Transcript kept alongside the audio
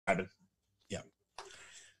Yeah.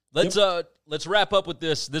 Let's wrap up with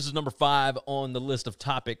this. This is number 5 on the list of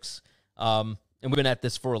topics. And we've been at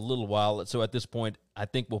this for a little while. So at this point, I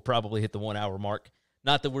think we'll probably hit the 1 hour mark.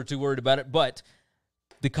 Not that we're too worried about it, but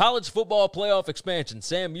the college football playoff expansion.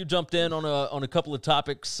 Sam, you jumped in on a couple of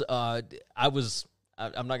topics. I'm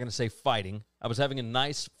not going to say fighting. I was having a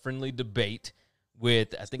nice, friendly debate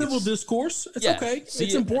with, I think, civil discourse. It's okay.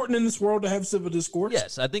 It's important in this world to have civil discourse.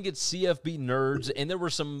 Yes, I think it's CFB nerds, and there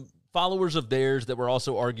were some followers of theirs that were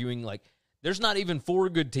also arguing, like, there's not even 4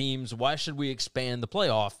 good teams. Why should we expand the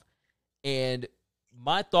playoff? And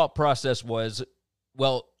my thought process was,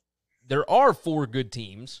 well, there are 4 good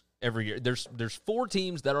teams every year. There's 4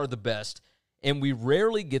 teams that are the best, and we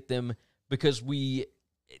rarely get them because the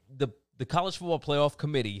College Football Playoff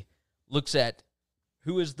Committee looks at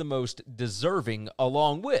who is the most deserving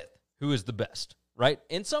along with who is the best, right?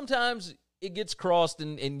 And sometimes it gets crossed,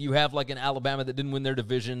 and you have like an Alabama that didn't win their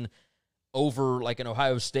division over like an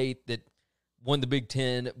Ohio State that won the Big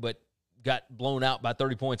Ten but got blown out by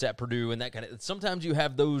 30 points at Purdue and that kind of – sometimes you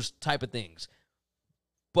have those type of things.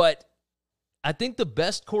 But I think the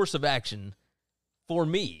best course of action for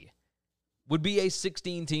me would be a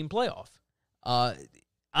 16-team playoff.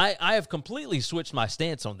 I have completely switched my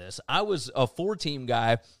stance on this. I was a 4-team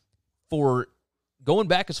guy for going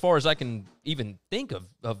back as far as I can even think of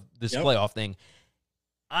this playoff thing.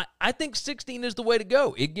 I think 16 is the way to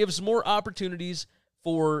go. It gives more opportunities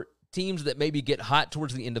for teams that maybe get hot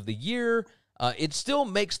towards the end of the year. It still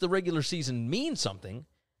makes the regular season mean something.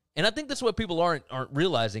 And I think that's what people aren't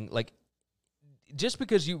realizing. Like, just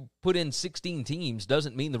because you put in 16 teams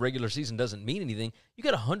doesn't mean the regular season doesn't mean anything. You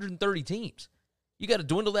got 130 teams. You got to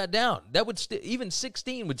dwindle that down. That would even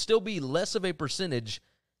 16 would still be less of a percentage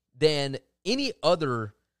than any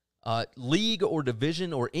other league or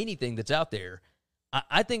division or anything that's out there.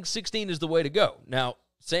 I think 16 is the way to go. Now,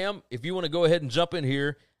 Sam, if you want to go ahead and jump in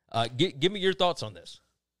here, give me your thoughts on this.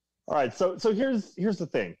 All right, so here's the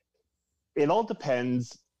thing. It all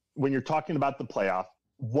depends when you're talking about the playoff.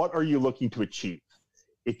 What are you looking to achieve?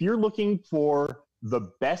 If you're looking for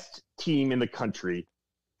the best team in the country,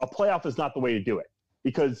 a playoff is not the way to do it,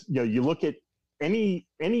 because you look at any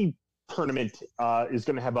tournament is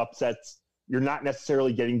going to have upsets. You're not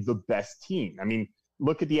necessarily getting the best team. I mean,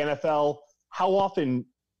 look at the NFL. How often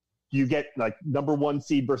do you get like number 1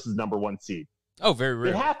 seed versus number 1 seed? Oh, very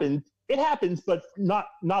rare. It happens, but not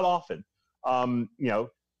often.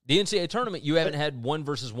 The NCAA tournament, you haven't had 1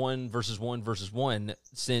 versus 1 versus 1 versus 1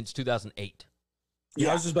 since 2008. Yeah,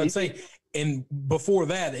 I was just about to say, and before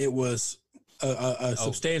that, it was a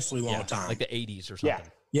substantially long time, like the 80s or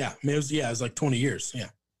something. Yeah. I mean, it was like 20 years. Yeah.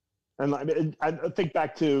 And I think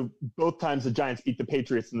back to both times the Giants beat the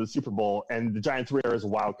Patriots in the Super Bowl, and the Giants were there as a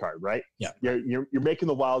wild card, right? Yeah. You're making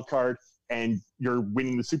the wild card and you're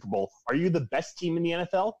winning the Super Bowl. Are you the best team in the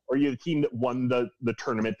NFL, or are you the team that won the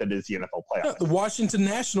tournament that is the NFL playoffs? Yeah, the Washington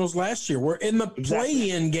Nationals last year were in the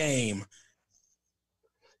play-in game.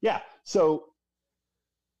 Yeah. So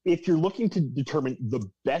if you're looking to determine the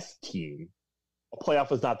best team, a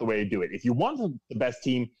playoff is not the way to do it. If you want the best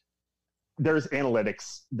team, there's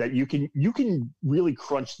analytics that you can really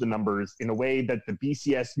crunch the numbers in a way that the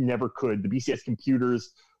BCS never could. The BCS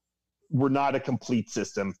computers were not a complete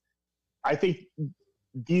system. I think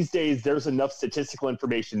these days there's enough statistical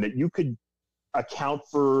information that you could account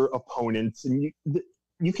for opponents, and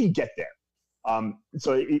you can get there.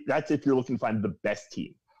 That's if you're looking to find the best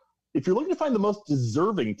team. If you're looking to find the most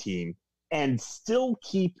deserving team and still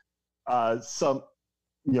keep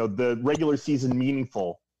the regular season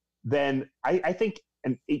meaningful, then I think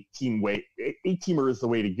an 8-teamer is the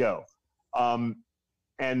way to go,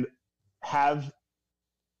 and have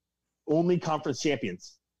only conference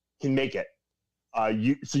champions can make it.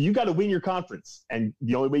 So you got to win your conference, and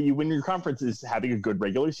the only way you win your conference is having a good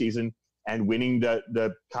regular season and winning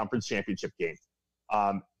the conference championship game.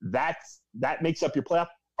 That makes up your playoff.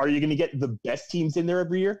 Are you going to get the best teams in there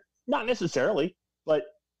every year? Not necessarily, but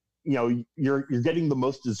you're getting the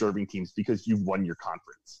most deserving teams because you've won your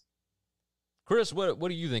conference. Chris, what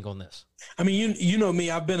do you think on this? I mean, you know me.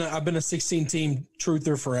 I've been a 16-team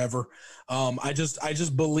truther forever. I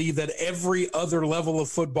just believe that every other level of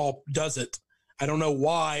football does it. I don't know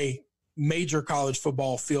why major college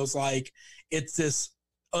football feels like it's this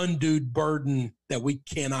undue burden that we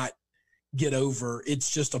cannot get over. It's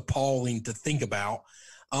just appalling to think about.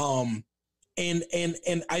 And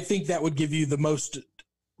I think that would give you the most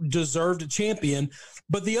deserved champion.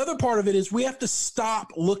 But the other part of it is we have to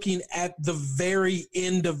stop looking at the very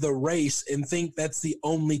end of the race and think that's the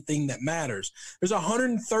only thing that matters. There's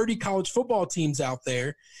 130 college football teams out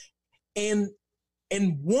there, and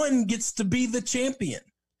one gets to be the champion.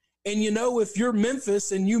 And, if you're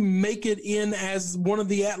Memphis and you make it in as one of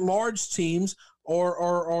the at-large teams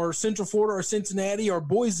or Central Florida or Cincinnati or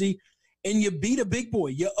Boise, and you beat a big boy,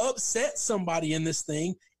 you upset somebody in this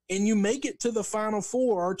thing, and you make it to the Final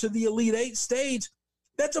Four or to the Elite Eight stage,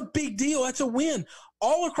 that's a big deal. That's a win.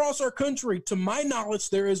 All across our country, to my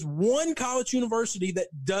knowledge, there is one college university that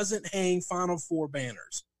doesn't hang Final Four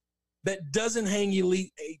banners, that doesn't hang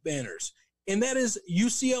Elite Eight banners, and that is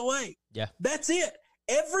UCLA. Yeah. That's it.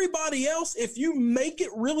 Everybody else, if you make it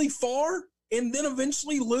really far and then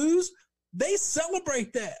eventually lose, they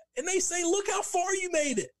celebrate that. And they say, look how far you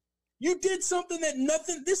made it. You did something that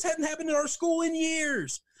this hadn't happened in our school in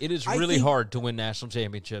years. It is really hard to win national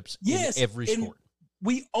championships in every sport.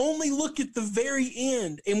 We only look at the very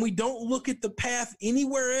end, and we don't look at the path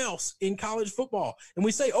anywhere else in college football. And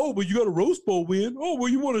we say, oh, but you got a Rose Bowl win. Oh, well,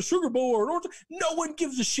 you won a Sugar Bowl. No one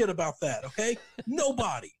gives a shit about that, okay?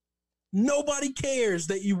 Nobody. Nobody cares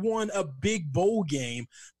that you won a big bowl game,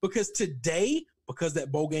 because today, because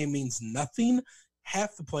that bowl game means nothing,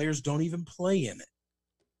 half the players don't even play in it.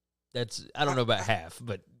 I don't know about half,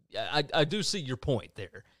 but I do see your point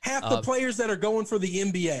there. Half the players that are going for the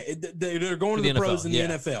NBA, they're going to the pros in the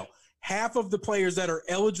NFL. Half of the players that are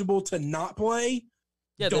eligible to not play,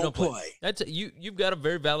 don't play. That's you've got a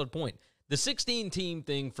very valid point. The 16-team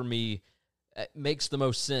thing for me makes the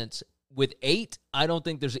most sense. With 8, I don't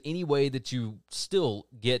think there's any way that you still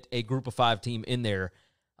get a group of 5 team in there.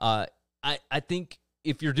 I think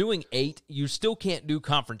if you're doing 8, you still can't do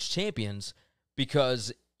conference champions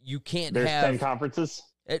because you can't have 10 conferences.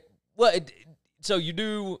 So you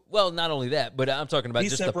do not only that, but I'm talking about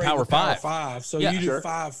just the Power 5. So you do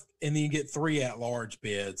 5, and then you get 3 at-large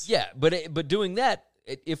bids. Yeah, but doing that,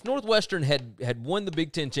 if Northwestern had won the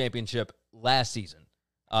Big Ten championship last season,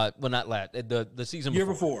 not last, the season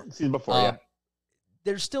before. Season before, yeah.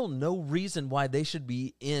 There's still no reason why they should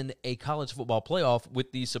be in a college football playoff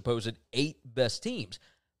with these supposed 8 best teams.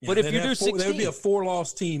 Yeah, but if you do 16, there would be a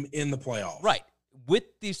 4-loss team in the playoff. Right. With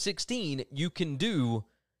the 16, you can do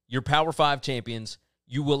your Power 5 champions.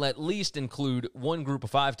 You will at least include one group of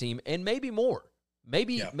 5 team and maybe more.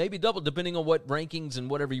 Maybe double, depending on what rankings and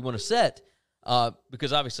whatever you want to set.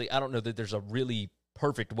 Because obviously, I don't know that there's a really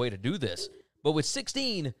perfect way to do this. But with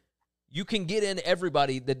 16, you can get in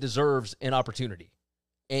everybody that deserves an opportunity.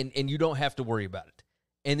 And you don't have to worry about it.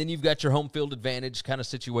 And then you've got your home field advantage kind of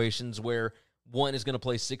situations where one is going to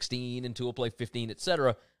play 16 and 2 will play 15,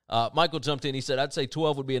 etc. Michael jumped in. He said, I'd say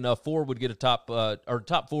 12 would be enough. 4 would get a top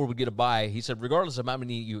 4 would get a bye. He said, regardless of how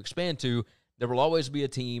many you expand to, there will always be a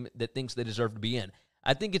team that thinks they deserve to be in.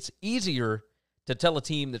 I think it's easier to tell a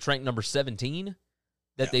team that's ranked number 17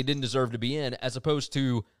 that they didn't deserve to be in, as opposed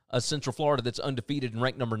to a Central Florida that's undefeated and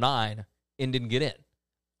ranked number 9 and didn't get in.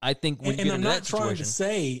 I think when you get into that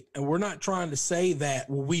situation, we're not trying to say that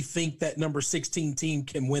we think that number 16 team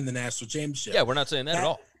can win the national championship. Yeah, we're not saying that at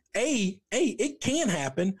all. It can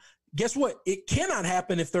happen. Guess what? It cannot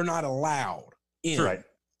happen if they're not allowed in. Right.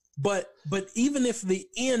 But even if the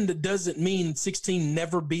end doesn't mean 16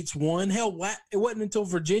 never beats 1, hell, it wasn't until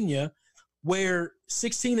Virginia where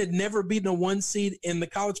 16 had never beaten a 1 seed in the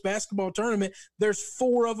college basketball tournament. There's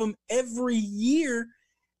 4 of them every year,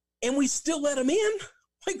 and we still let them in.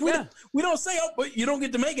 We don't say, oh, but you don't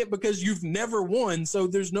get to make it because you've never won, so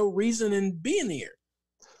there's no reason in being here.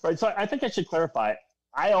 Right. So I think I should clarify.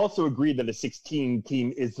 I also agree that a 16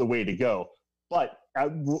 team is the way to go. But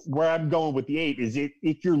where I'm going with the 8 is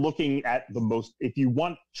if you're looking at if you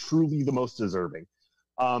want truly the most deserving,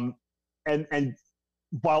 and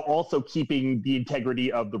while also keeping the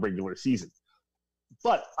integrity of the regular season.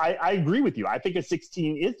 But I agree with you. I think a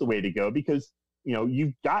 16 is the way to go because,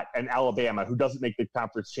 you've got an Alabama who doesn't make the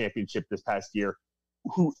conference championship this past year,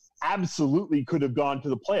 who absolutely could have gone to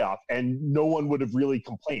the playoff and no one would have really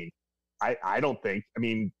complained. I don't think. I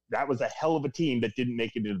mean, that was a hell of a team that didn't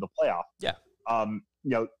make it into the playoff. Yeah.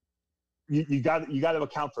 You got to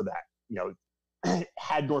account for that.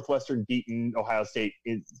 Had Northwestern beaten Ohio State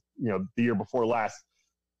the year before last,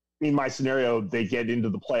 in my scenario, they get into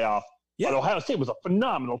the playoff. Yeah. But Ohio State was a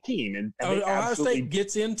phenomenal team, and Ohio State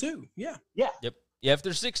gets in too. Yeah. Yeah. Yep. Yeah, if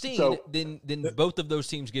there's 16, then both of those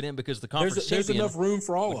teams get in because the conference there's enough room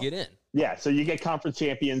for all of them. Get in. Yeah, so you get conference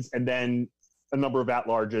champions and then a number of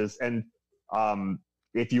at-larges. And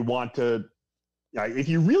if you want to, if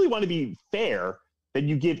you really want to be fair, then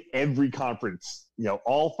you give every conference,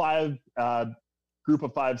 all 5 group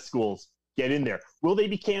of 5 schools get in there. Will they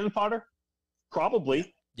be cannon fodder?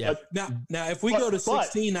 Probably. Yeah. Now, if we go to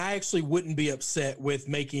 16, I actually wouldn't be upset with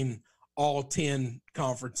making all 10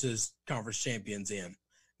 conference champions in.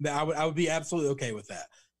 I would be absolutely okay with that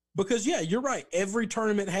because, yeah, you're right. Every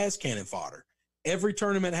tournament has cannon fodder. every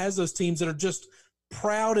tournament has those teams that are just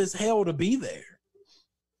proud as hell to be there.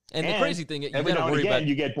 And the crazy thing, you every now and again,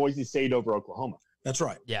 you get Boise State over Oklahoma. That's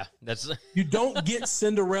right. Yeah, that's you don't get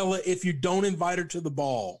Cinderella if you don't invite her to the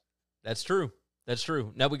ball. That's true. That's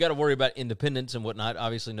true. Now we got to worry about independence and whatnot.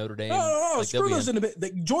 Obviously, Notre Dame. Screw those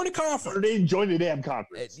independent. Join a conference. Notre Dame join the damn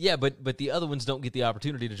conference. Yeah, but the other ones don't get the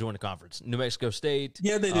opportunity to join a conference. New Mexico State.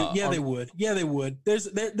 Yeah, they do. They would. Yeah, they would. There's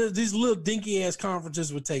these little dinky ass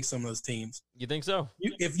conferences would take some of those teams. You think so?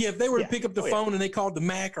 If they were to pick up the phone and they called the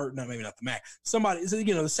MAC, or no, maybe not the MAC. Somebody,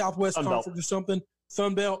 the Southwest Conference or something,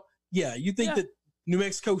 Sun Belt. Yeah, you think that New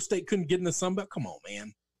Mexico State couldn't get in the Sun Belt? Come on,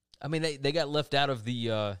 man. I mean, they got left out of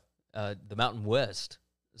the Mountain West.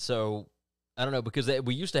 So, I don't know, because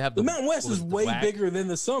we used to have the Mountain West is way bigger than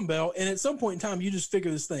the Sun Belt, and at some point in time, you just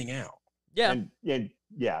figure this thing out. Yeah.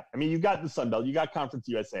 Yeah. I mean, you got the Sun Belt, you got Conference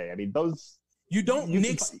USA. I mean, those you don't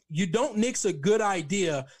nix a good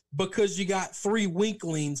idea because you got three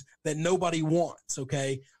weaklings that nobody wants.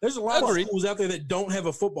 Okay, there's a lot of schools out there that don't have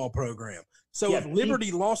a football program. So if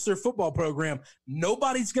Liberty lost their football program,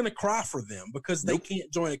 nobody's going to cry for them because they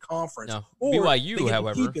can't join a conference. No. BYU,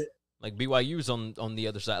 however. Like BYU's on the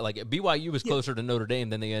other side. Like BYU is closer to Notre Dame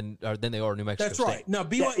than they are New Mexico State. That's right. Now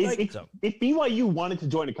BYU, if BYU wanted to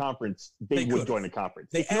join a conference, they would join a conference.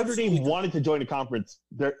 If Notre Dame wanted to join a conference,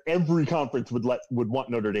 every conference would want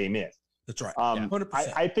Notre Dame in. That's right.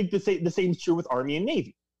 100%. I think the same is true with Army and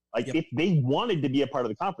Navy. Like if they wanted to be a part of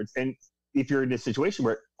the conference, and if you're in a situation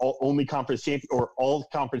where only conference champion or all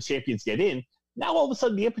conference champions get in, now all of a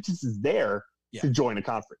sudden the impetus is there to join a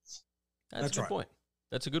conference. That's a good point.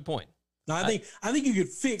 That's a good point. No, I think you could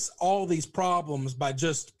fix all these problems by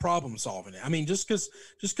just problem solving it. I mean, just because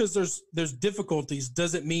there's difficulties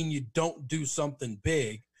doesn't mean you don't do something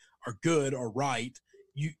big or good or right.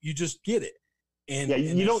 You just get it. And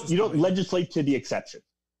you don't legislate to the exception.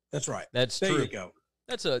 That's right. That's there true. You go.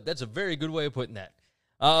 That's a very good way of putting that.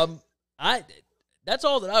 That's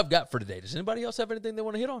all that I've got for today. Does anybody else have anything they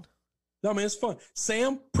want to hit on? No, man, it's fun.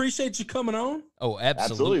 Sam, appreciate you coming on. Oh,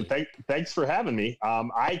 absolutely. Thanks for having me.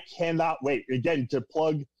 I cannot wait, again, to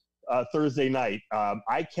plug Thursday night.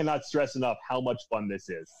 I cannot stress enough how much fun this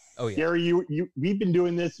is. Oh, yeah. Gary, we've been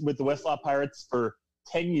doing this with the West Lot Pirates for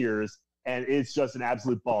 10 years, and it's just an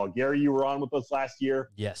absolute ball. Gary, you were on with us last year.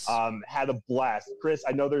 Yes. Had a blast. Chris,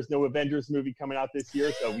 I know there's no Avengers movie coming out this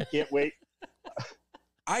year, so we can't wait.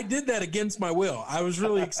 I did that against my will. I was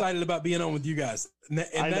really excited about being on with you guys.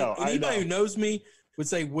 Anybody who knows me would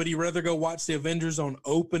say, would he rather go watch the Avengers on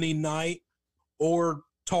opening night or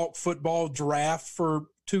talk football draft for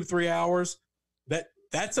 2-3 hours?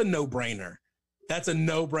 That's a no-brainer. That's a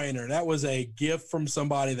no-brainer. That was a gift from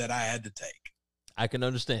somebody that I had to take. I can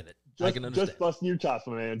understand it. Just busting your chops,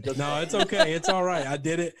 man. It's okay. It's all right. I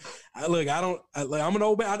did it. I'm an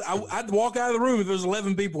old man. I'd walk out of the room if there's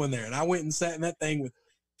 11 people in there, and I went and sat in that thing with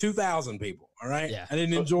 2,000 people. All right. Yeah. I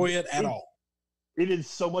didn't enjoy it at all. It is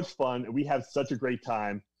so much fun. We have such a great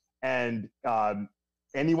time. And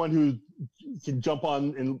anyone who can jump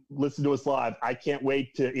on and listen to us live, I can't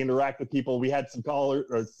wait to interact with people. We had some callers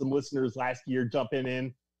or some listeners last year jumping in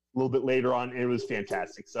a little bit later on. And it was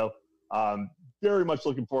fantastic. So very much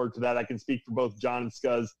looking forward to that. I can speak for both John and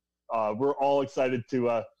Scuzz. We're all excited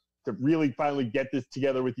to really finally get this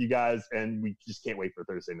together with you guys, and we just can't wait for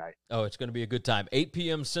Thursday night. Oh, it's going to be a good time. 8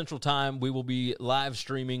 p.m. Central Time. We will be live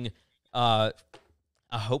streaming. I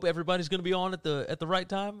hope everybody's going to be on at the right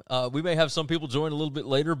time. We may have some people join a little bit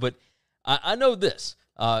later, but I know this.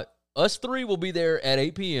 Us three will be there at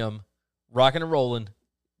 8 p.m. rocking and rolling,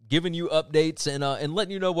 giving you updates and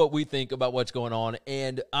letting you know what we think about what's going on.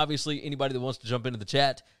 And obviously, anybody that wants to jump into the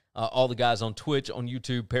chat, all the guys on Twitch, on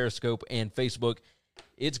YouTube, Periscope, and Facebook,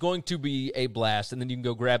 it's going to be a blast. And then you can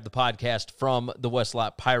go grab the podcast from the West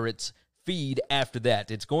Lot Pirates feed after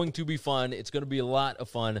that. It's going to be fun. It's going to be a lot of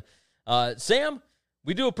fun. Sam,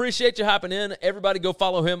 we do appreciate you hopping in. Everybody go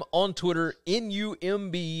follow him on Twitter,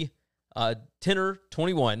 NUMB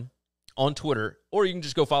Tenor21 on Twitter, or you can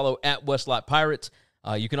just go follow at West Lot Pirates.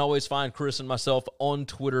 You can always find Chris and myself on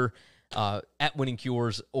Twitter at Winning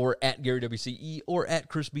Cures or at Gary WCE or at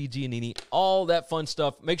Chris B. Giannini. All that fun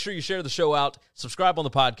stuff. Make sure you share the show out. Subscribe on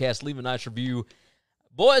the podcast. Leave a nice review.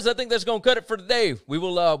 Boys, I think that's going to cut it for today. We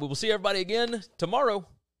will see everybody again tomorrow.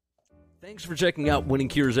 Thanks for checking out Winning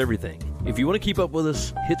Cures Everything. If you want to keep up with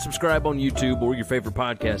us, hit subscribe on YouTube or your favorite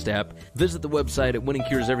podcast app. Visit the website at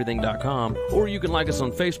winningcureseverything.com, or you can like us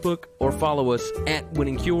on Facebook or follow us at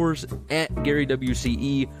Winning Cures, at Gary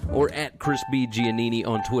WCE, or at Chris B. Giannini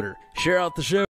on Twitter. Share out the show.